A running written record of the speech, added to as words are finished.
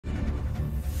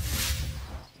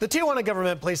The Tijuana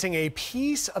government placing a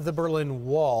piece of the Berlin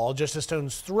Wall just a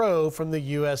stone's throw from the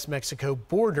U.S.-Mexico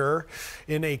border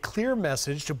in a clear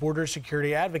message to border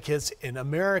security advocates in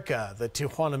America. The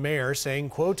Tijuana mayor saying,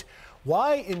 quote,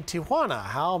 "Why in Tijuana?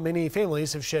 How many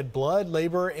families have shed blood,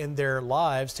 labor, and their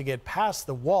lives to get past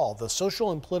the wall? The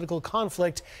social and political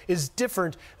conflict is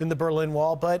different than the Berlin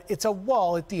Wall, but it's a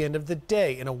wall at the end of the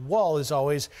day. And a wall is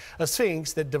always a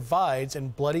sphinx that divides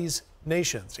and bloodies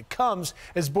nations." It comes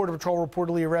as Border Patrol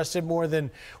reportedly arrested more than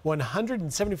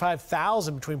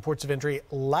 175,000 between ports of entry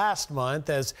last month,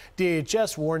 as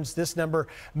DHS warns this number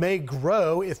may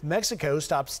grow if Mexico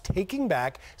stops taking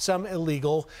back some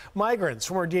illegal migrants.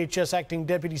 Former DHS Acting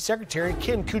Deputy Secretary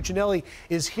Ken Cuccinelli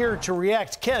is here to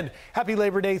react. Ken, happy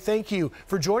Labor Day. Thank you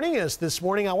for joining us this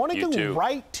morning. I want to go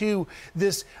right to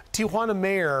this Tijuana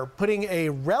mayor putting a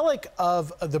relic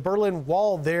of the Berlin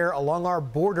Wall there along our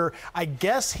border. I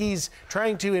guess he's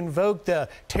trying to invoke the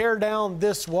tear down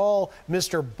this wall,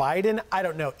 Mr. Biden. I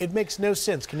don't know. It makes no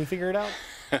sense. Can you figure it out?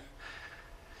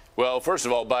 Well, first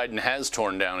of all, Biden has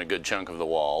torn down a good chunk of the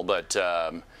wall, but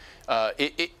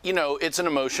it's an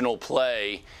emotional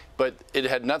play. But it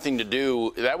had nothing to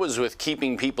do. That was with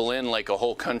keeping people in like a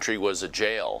whole country was a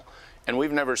jail. And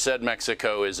we've never said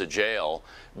Mexico is a jail,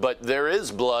 but there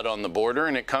is blood on the border,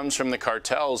 and it comes from the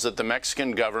cartels that the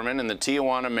Mexican government and the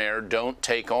Tijuana mayor don't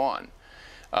take on.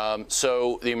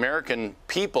 So the American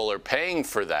people are paying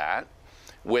for that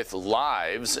with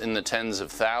lives in the tens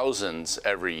of thousands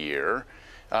every year.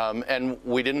 And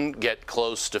we didn't get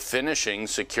close to finishing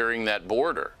securing that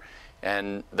border.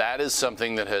 And that is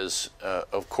something that has,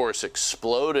 of course,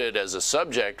 exploded as a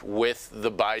subject with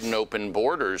the Biden open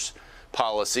borders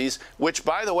policies, which,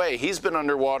 by the way, he's been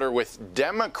underwater with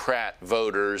Democrat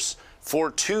voters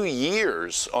for 2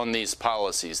 years on these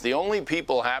policies. The only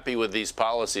people happy with these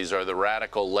policies are the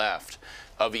radical left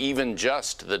of even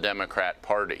just the Democrat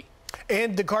Party.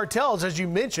 And the cartels, as you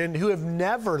mentioned, who have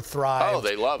never thrived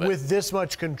with this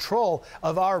much control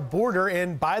of our border.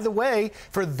 And by the way,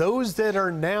 for those that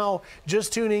are now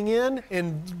just tuning in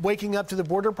and waking up to the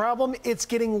border problem, it's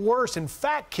getting worse. In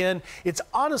fact, Ken, it's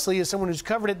honestly, as someone who's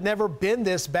covered it, never been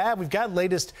this bad. We've got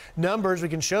latest numbers. We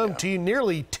can show them to you.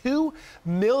 Nearly 2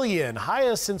 million,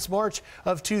 highest since March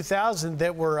of 2000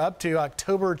 that we're up to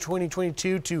October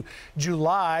 2022 to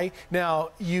July. Now,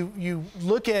 you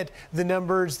look at the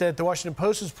numbers that the Washington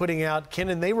Post was putting out, Ken,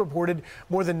 and they reported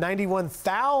more than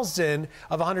 91,000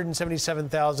 of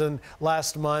 177,000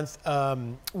 last month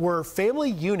were family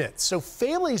units. So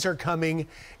families are coming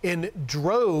in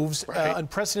droves,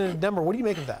 unprecedented number. What do you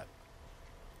make of that?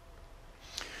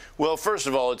 Well, first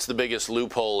of all, it's the biggest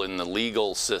loophole in the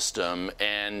legal system,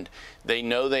 and they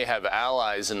know they have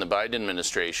allies in the Biden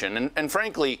administration. And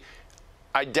frankly,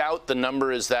 I doubt the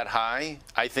number is that high.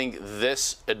 I think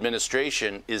this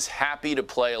administration is happy to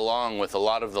play along with a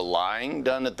lot of the lying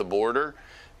done at the border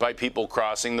by people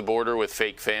crossing the border with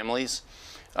fake families.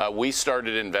 We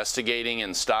started investigating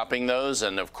and stopping those,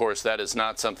 and of course that is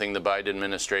not something the Biden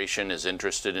administration is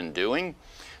interested in doing.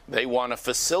 They want to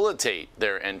facilitate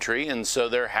their entry, and so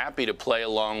they're happy to play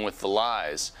along with the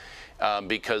lies.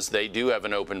 Because they do have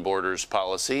an open borders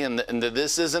policy, and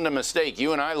this isn't a mistake.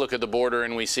 You and I look at the border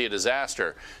and we see a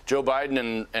disaster. Joe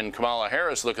Biden and Kamala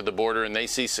Harris look at the border and they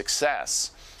see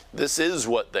success. This is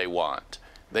what they want.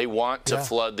 They want to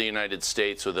flood the United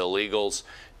States with illegals,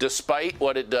 despite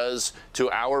what it does to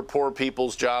our poor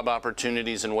people's job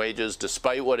opportunities and wages,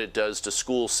 despite what it does to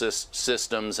school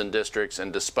systems and districts,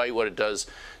 and despite what it does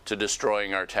to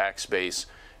destroying our tax base,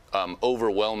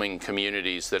 overwhelming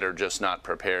communities that are just not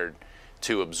prepared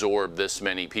to absorb this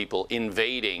many people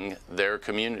invading their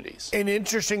communities. And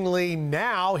interestingly,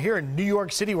 now here in New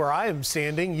York City, where I am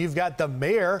standing, you've got the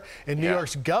mayor and New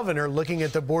York's governor looking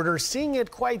at the border, seeing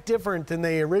it quite different than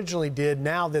they originally did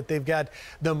now that they've got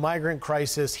the migrant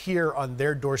crisis here on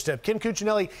their doorstep. Ken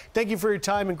Cuccinelli, thank you for your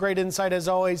time and great insight as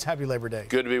always. Happy Labor Day.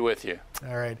 Good to be with you.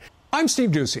 All right. I'm Steve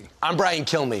Ducey. I'm Brian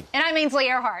Kilmeade. And I'm Ainsley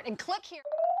Earhart. And click here.